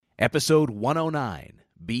Episode 109,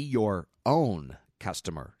 Be Your Own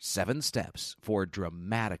Customer. 7 steps for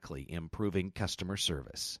dramatically improving customer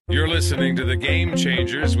service. You're listening to The Game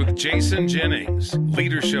Changers with Jason Jennings.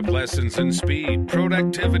 Leadership lessons in speed,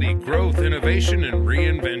 productivity, growth, innovation, and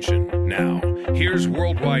reinvention. Now, here's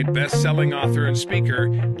worldwide best-selling author and speaker,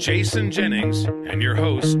 Jason Jennings, and your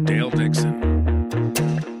host, Dale Dixon.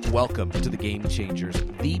 Welcome to The Game Changers,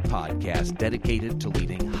 the podcast dedicated to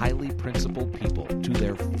leading highly principled people to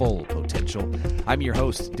their full potential. I'm your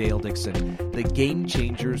host, Dale Dixon. The Game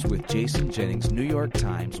Changers with Jason Jennings, New York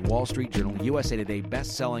Times, Wall Street Journal, USA Today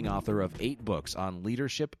best-selling author of 8 books on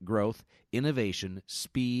leadership, growth, innovation,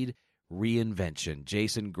 speed, reinvention.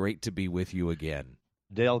 Jason, great to be with you again.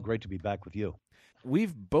 Dale, great to be back with you.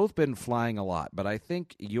 We've both been flying a lot, but I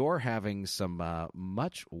think you're having some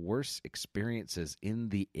much worse experiences in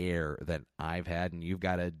the air than I've had, and you've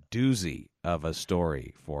got a doozy of a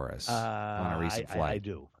story for us on a recent flight. I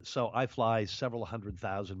do. So I fly several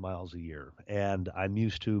 100,000 miles a year, and I'm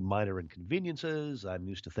used to minor inconveniences. I'm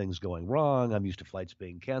used to things going wrong. I'm used to flights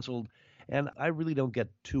being canceled, and I really don't get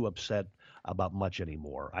too upset about much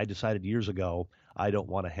anymore. I decided years ago I don't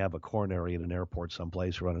want to have a coronary in an airport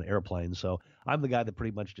someplace or on an airplane, so I'm the guy that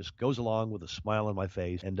pretty much just goes along with a smile on my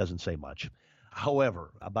face and doesn't say much.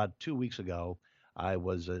 However, about 2 weeks ago, I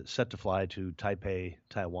was set to fly to Taipei,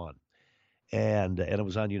 Taiwan, and it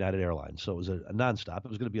was on United Airlines, so it was a nonstop. It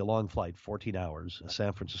was going to be a long flight, 14 hours,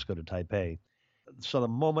 San Francisco to Taipei. So the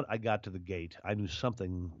moment I got to the gate, I knew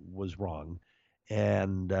something was wrong,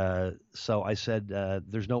 and so I said,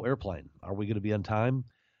 there's no airplane. Are we going to be on time?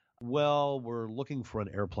 Well, we're looking for an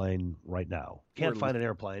airplane right now. Can't find an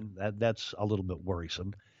airplane. That's a little bit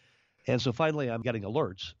worrisome. And so finally I'm getting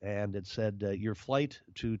alerts, and it said, your flight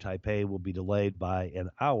to Taipei will be delayed by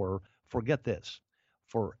an hour. Forget this,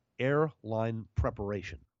 for airline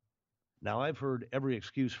preparation. Now, I've heard every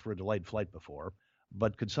excuse for a delayed flight before,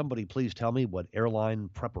 but could somebody please tell me what airline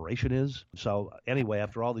preparation is? So anyway,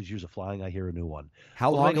 after all these years of flying, I hear a new one.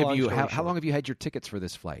 How long have you had your tickets for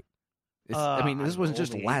this flight? This wasn't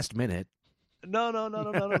just last minute.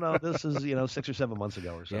 No. This is, 6 or 7 months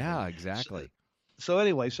ago or something. Yeah, exactly. So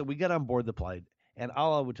anyway, so we get on board the flight, and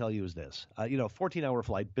all I would tell you is this. 14-hour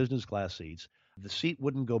flight, business class seats. The seat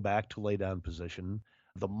wouldn't go back to lay down position.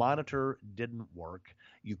 The monitor didn't work.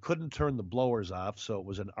 You couldn't turn the blowers off, so it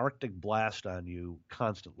was an Arctic blast on you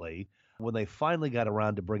constantly. When they finally got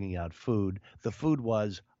around to bringing out food, the food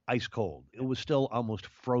was ice cold. It was still almost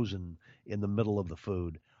frozen in the middle of the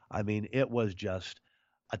food. I mean, it was just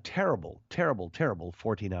a terrible, terrible, terrible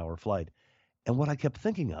 14-hour flight. And what I kept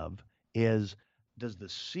thinking of is, does the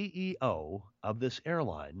CEO of this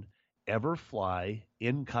airline ever fly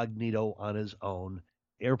incognito on his own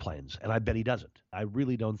airplanes? And I bet he doesn't. I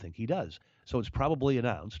really don't think he does. So it's probably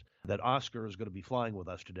announced that Oscar is going to be flying with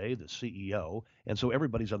us today, the CEO. And so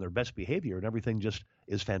everybody's on their best behavior and everything just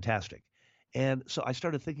is fantastic. And so I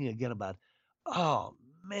started thinking again about, oh,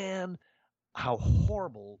 man, how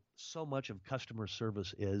horrible so much of customer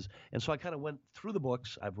service is. And so I kind of went through the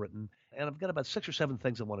books I've written, and I've got about 6 or 7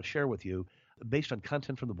 things I want to share with you based on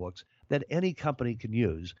content from the books that any company can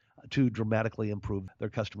use to dramatically improve their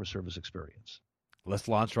customer service experience. Let's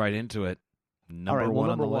launch right into it. Number one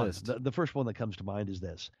on the list. The first one that comes to mind is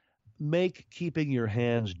this. Make keeping your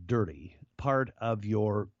hands dirty part of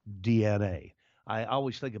your DNA. I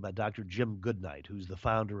always think about Dr. Jim Goodnight, who's the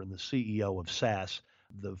founder and the CEO of SAS,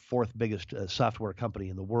 the 4th biggest software company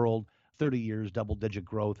in the world, 30 years, double-digit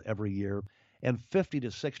growth every year, and 50 to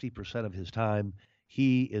 60% of his time,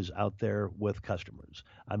 he is out there with customers.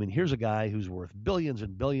 I mean, here's a guy who's worth billions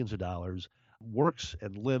and billions of dollars, works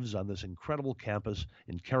and lives on this incredible campus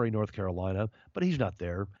in Cary, North Carolina, but he's not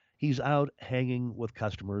there. He's out hanging with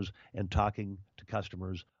customers and talking to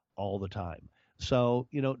customers all the time. So,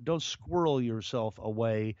 don't squirrel yourself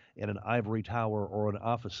away in an ivory tower or an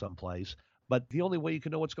office someplace. But the only way you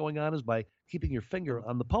can know what's going on is by keeping your finger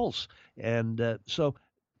on the pulse. And so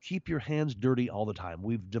keep your hands dirty all the time.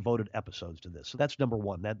 We've devoted episodes to this. So that's number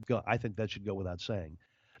one. I think that should go without saying.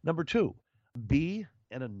 Number 2, be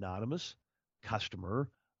an anonymous customer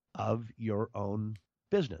of your own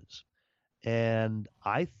business. And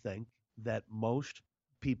I think that most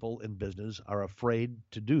people in business are afraid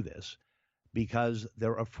to do this because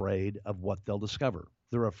they're afraid of what they'll discover.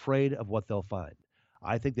 They're afraid of what they'll find.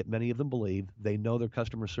 I think that many of them believe they know their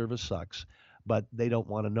customer service sucks, but they don't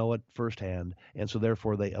want to know it firsthand, and so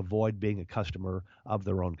therefore they avoid being a customer of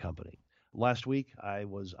their own company. Last week, I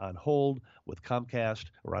was on hold with Comcast,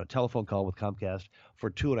 or on a telephone call with Comcast for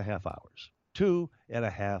 2.5 hours.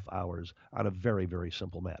 2.5 hours on a very, very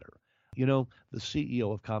simple matter. The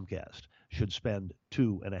CEO of Comcast should spend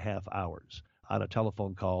 2.5 hours on a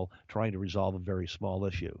telephone call trying to resolve a very small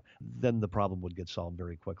issue. Then the problem would get solved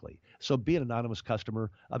very quickly. So be an anonymous customer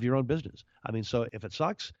of your own business. I mean, so if it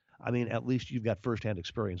sucks, I mean, at least you've got firsthand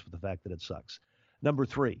experience with the fact that it sucks. Number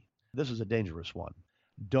 3, this is a dangerous one.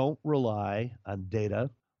 Don't rely on data,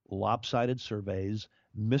 lopsided surveys,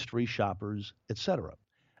 mystery shoppers, etc.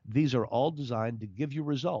 These are all designed to give you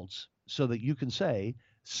results so that you can say,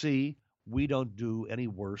 see, we don't do any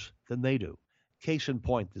worse than they do. Case in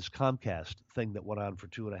point, this Comcast thing that went on for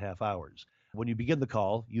 2.5 hours. When you begin the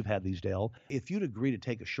call, you've had these, Dale, if you'd agree to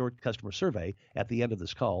take a short customer survey at the end of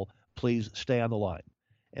this call, please stay on the line.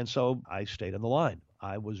 And so I stayed on the line.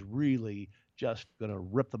 I was really just going to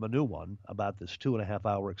rip them a new one about this 2.5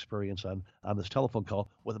 hour experience on this telephone call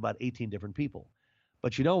with about 18 different people.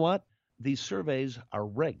 But you know what? These surveys are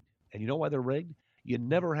rigged. And you know why they're rigged? You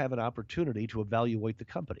never have an opportunity to evaluate the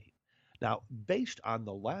company. Now, based on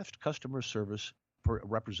the last customer service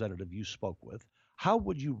representative you spoke with, how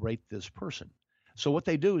would you rate this person? So what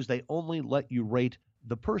they do is they only let you rate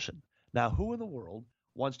the person. Now, who in the world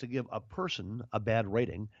wants to give a person a bad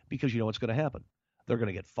rating because you know what's going to happen? They're going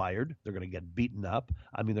to get fired. They're going to get beaten up.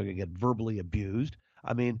 I mean, they're going to get verbally abused.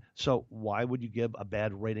 I mean, so why would you give a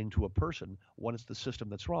bad rating to a person when it's the system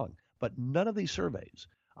that's wrong? But none of these surveys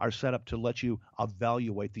are set up to let you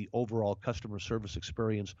evaluate the overall customer service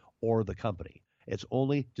experience or the company. It's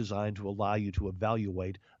only designed to allow you to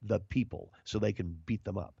evaluate the people so they can beat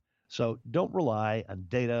them up. So don't rely on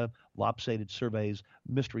data, lopsided surveys,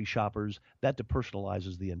 mystery shoppers. That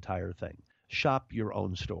depersonalizes the entire thing. Shop your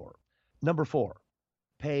own store. Number 4,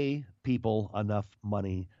 pay people enough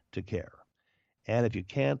money to care. And if you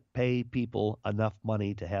can't pay people enough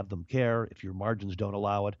money to have them care, if your margins don't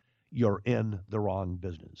allow it, you're in the wrong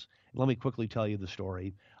business. Let me quickly tell you the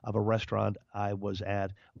story of a restaurant I was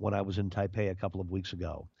at when I was in Taipei a couple of weeks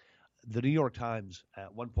ago. The New York Times,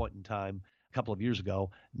 at one point in time, a couple of years ago,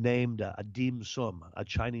 named a dim sum, a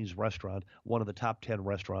Chinese restaurant, one of the top 10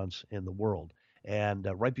 restaurants in the world. And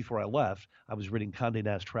right before I left, I was reading Condé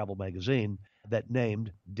Nast Travel magazine that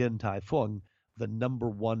named Din Tai Fung the number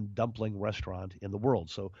 1 dumpling restaurant in the world.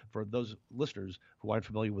 So for those listeners who aren't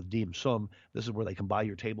familiar with dim sum, this is where they can buy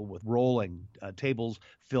your table with rolling tables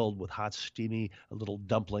filled with hot, steamy little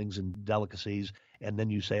dumplings and delicacies. And then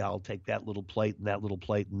you say, I'll take that little plate and that little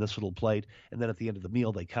plate and this little plate. And then at the end of the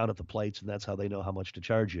meal, they count up the plates, and that's how they know how much to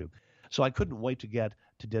charge you. So I couldn't wait to get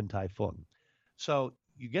to Din Tai Fung. So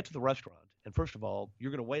you get to the restaurant, and first of all,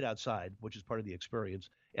 you're going to wait outside, which is part of the experience,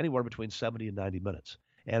 anywhere between 70 and 90 minutes.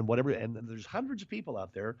 And there's hundreds of people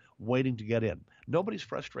out there waiting to get in. Nobody's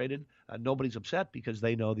frustrated. Nobody's upset because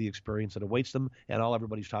they know the experience that awaits them, and all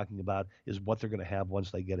everybody's talking about is what they're going to have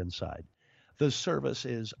once they get inside. The service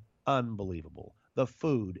is unbelievable. The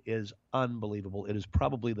food is unbelievable. It is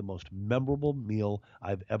probably the most memorable meal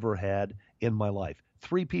I've ever had in my life.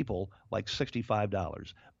 3 people, like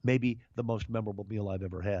 $65, maybe the most memorable meal I've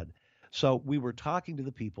ever had. So we were talking to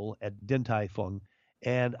the people at Din Tai Fung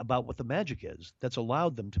and about what the magic is that's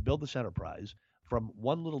allowed them to build this enterprise from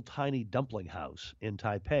one little tiny dumpling house in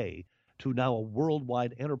Taipei to now a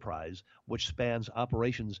worldwide enterprise which spans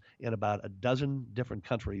operations in about a dozen different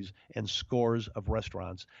countries and scores of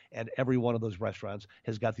restaurants. And every one of those restaurants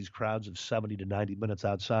has got these crowds of 70 to 90 minutes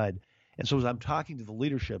outside. And so as I'm talking to the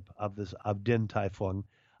leadership of Din Tai Fung,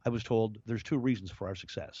 I was told there's 2 reasons for our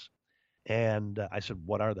success. And I said,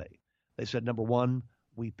 what are they? They said, number 1,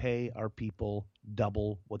 we pay our people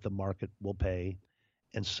double what the market will pay.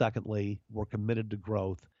 And secondly, we're committed to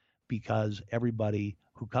growth because everybody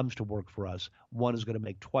who comes to work for us, 1, is going to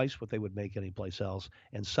make twice what they would make anyplace else.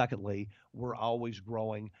 And secondly, we're always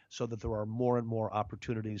growing so that there are more and more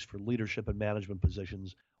opportunities for leadership and management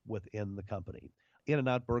positions within the company.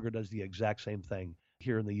 In-N-Out Burger does the exact same thing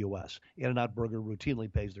here in the U.S. In-N-Out Burger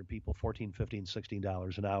routinely pays their people $14, $15,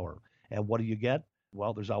 $16 an hour. And what do you get?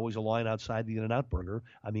 Well, there's always a line outside the In-N-Out Burger.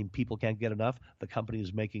 I mean, people can't get enough. The company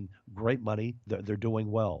is making great money. They're doing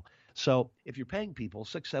well. So if you're paying people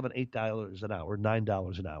 $6, $7, $8 an hour,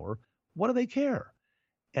 $9 an hour, what do they care?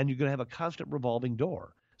 And you're going to have a constant revolving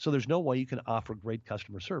door. So there's no way you can offer great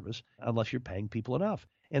customer service unless you're paying people enough.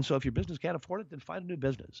 And so if your business can't afford it, then find a new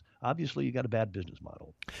business. Obviously, you got a bad business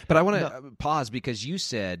model. But I want to pause because you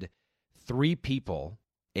said 3 people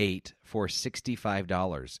ate for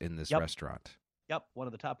 $65 in this restaurant. Yep, one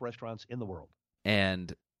of the top restaurants in the world.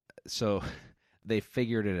 And so they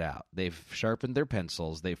figured it out. They've sharpened their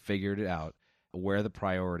pencils. They figured it out where the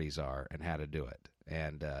priorities are and how to do it.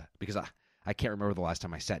 And because I can't remember the last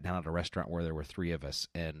time I sat down at a restaurant where there were 3 of us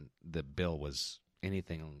and the bill was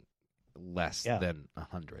anything less than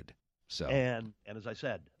 $100. So and as I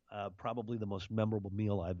said, probably the most memorable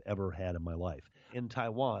meal I've ever had in my life. In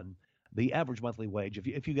Taiwan, The average monthly wage,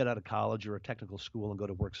 if you get out of college or a technical school and go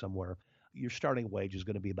to work somewhere, your starting wage is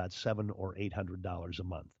going to be about $700 or $800 a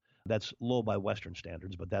month. That's low by Western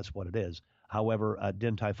standards, but that's what it is. However,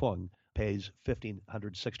 Din Tai Fung pays $1,500,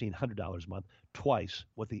 $1,600 a month, twice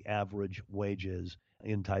what the average wage is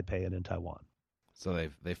in Taipei and in Taiwan. So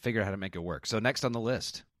they've figured out how to make it work. So next on the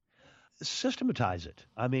list, systematize it.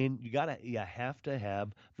 I mean, you have to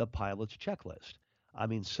have the pilot's checklist. I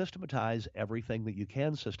mean, systematize everything that you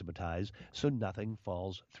can systematize so nothing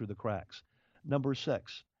falls through the cracks. Number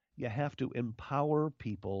 6, you have to empower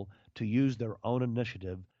people to use their own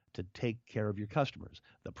initiative to take care of your customers.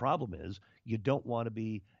 The problem is you don't want to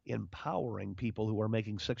be empowering people who are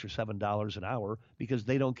making $6 or $7 an hour because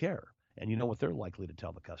they don't care. And you know what they're likely to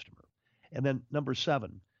tell the customer. And then number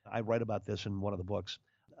 7, I write about this in one of the books,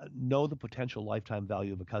 know the potential lifetime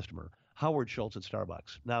value of a customer. Howard Schultz at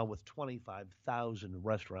Starbucks, now with 25,000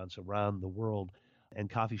 restaurants around the world and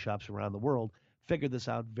coffee shops around the world, figured this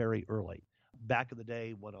out very early. Back in the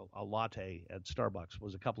day when a latte at Starbucks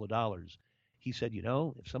was a couple of dollars, he said,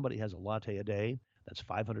 if somebody has a latte a day, that's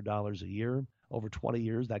 $500 a year. Over 20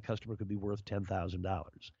 years, that customer could be worth $10,000.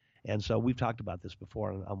 And so we've talked about this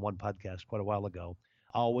before on one podcast quite a while ago.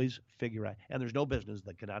 Always figure out, and there's no business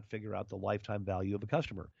that cannot figure out the lifetime value of a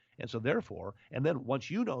customer. And so therefore, and then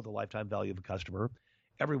once you know the lifetime value of a customer,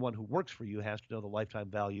 everyone who works for you has to know the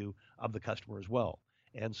lifetime value of the customer as well.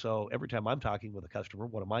 And so every time I'm talking with a customer,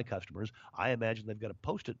 one of my customers, I imagine they've got a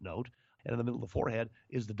Post-it note, and in the middle of the forehead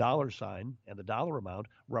is the dollar sign and the dollar amount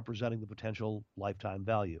representing the potential lifetime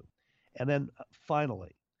value. And then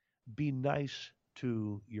finally, be nice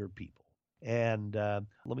to your people. And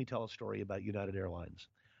let me tell a story about United Airlines,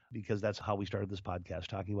 because that's how we started this podcast,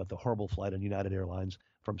 talking about the horrible flight on United Airlines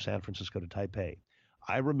from San Francisco to Taipei.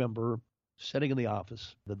 I remember sitting in the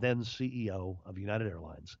office, the then CEO of United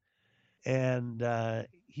Airlines, and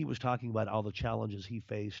he was talking about all the challenges he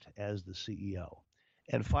faced as the CEO.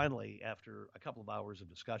 And finally, after a couple of hours of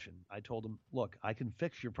discussion, I told him, look, I can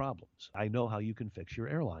fix your problems. I know how you can fix your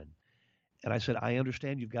airline. And I said, I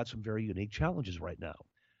understand you've got some very unique challenges right now.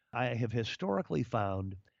 I have historically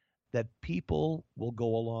found that people will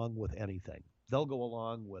go along with anything. They'll go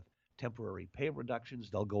along with temporary pay reductions.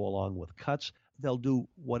 They'll go along with cuts. They'll do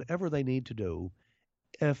whatever they need to do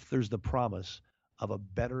if there's the promise of a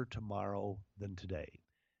better tomorrow than today.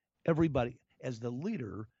 Everybody, as the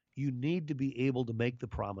leader, you need to be able to make the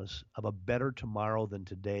promise of a better tomorrow than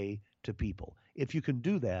today to people. If you can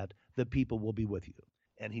do that, the people will be with you.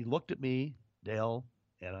 And he looked at me, Dale,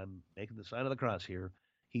 and I'm making the sign of the cross here.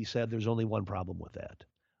 He said, there's only one problem with that.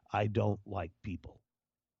 I don't like people.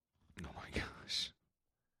 Oh my gosh.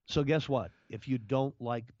 So guess what? If you don't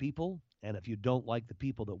like people, and if you don't like the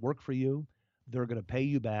people that work for you, they're going to pay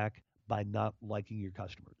you back by not liking your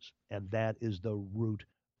customers. And that is the root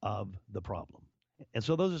of the problem. And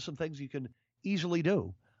so those are some things you can easily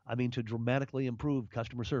do, to dramatically improve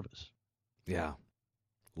customer service. Yeah.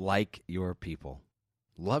 Like your people.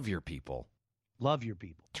 Love your people. Love your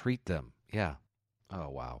people. Treat them. Yeah. Oh,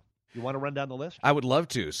 wow. You want to run down the list? I would love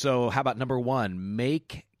to. So how about number 1?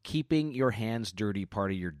 Make keeping your hands dirty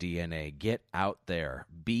part of your DNA. Get out there.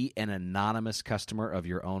 Be an anonymous customer of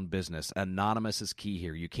your own business. Anonymous is key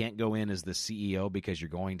here. You can't go in as the CEO because you're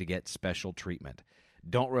going to get special treatment.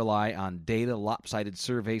 Don't rely on data, lopsided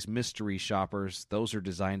surveys, mystery shoppers. Those are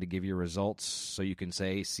designed to give you results so you can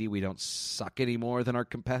say, see, we don't suck any more than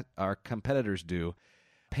our competitors do.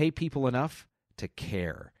 Pay people enough to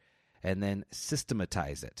care, and then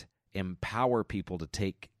systematize it. Empower people to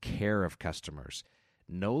take care of customers.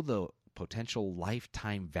 Know the potential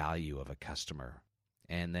lifetime value of a customer,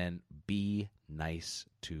 and then be nice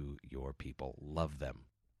to your people. Love them.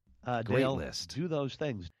 Great Dale, list. Do those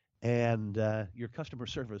things, and your customer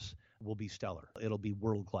service will be stellar. It'll be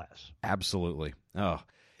world-class. Absolutely. Oh,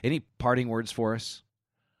 any parting words for us?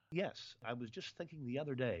 Yes. I was just thinking the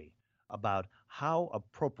other day about how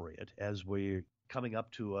appropriate, as we're coming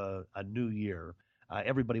up to a new year,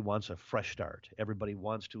 everybody wants a fresh start. Everybody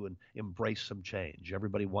wants to embrace some change.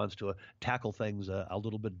 Everybody wants to tackle things a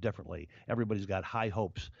little bit differently. Everybody's got high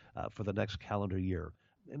hopes for the next calendar year.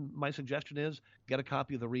 And my suggestion is get a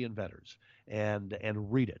copy of The Reinventors and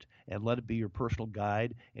read it, and let it be your personal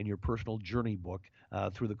guide and your personal journey book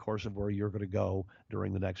through the course of where you're going to go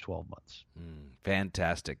during the next 12 months.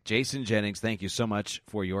 Fantastic. Jason Jennings, thank you so much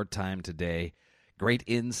for your time today. Great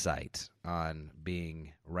insight on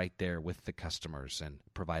being right there with the customers and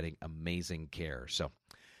providing amazing care. So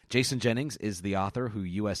Jason Jennings is the author who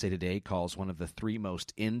USA Today calls one of the 3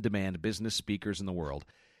 most in-demand business speakers in the world.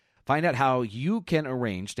 Find out how you can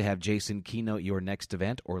arrange to have Jason keynote your next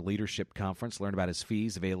event or leadership conference. Learn about his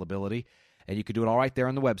fees, availability, And you can do it all right there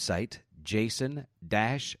on the website,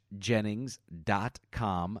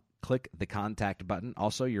 jason-jennings.com. Click the contact button.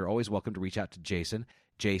 Also, you're always welcome to reach out to Jason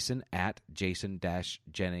at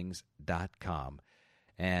jason-jennings.com.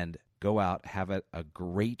 And go out, have a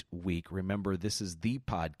great week. Remember, this is the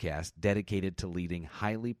podcast dedicated to leading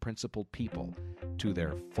highly principled people to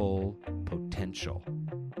their full potential.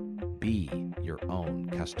 Be your own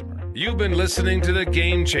customer. You've been listening to The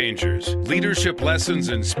Game Changers, leadership lessons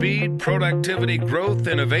in speed, productivity, growth,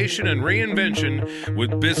 innovation, and reinvention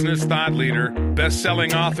with business thought leader,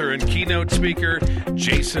 best-selling author, and keynote speaker,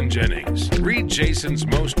 Jason Jennings. Read Jason's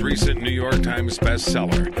most recent New York Times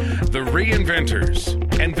bestseller, The Reinventors,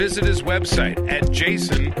 and visit his website at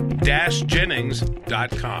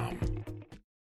jason-jennings.com.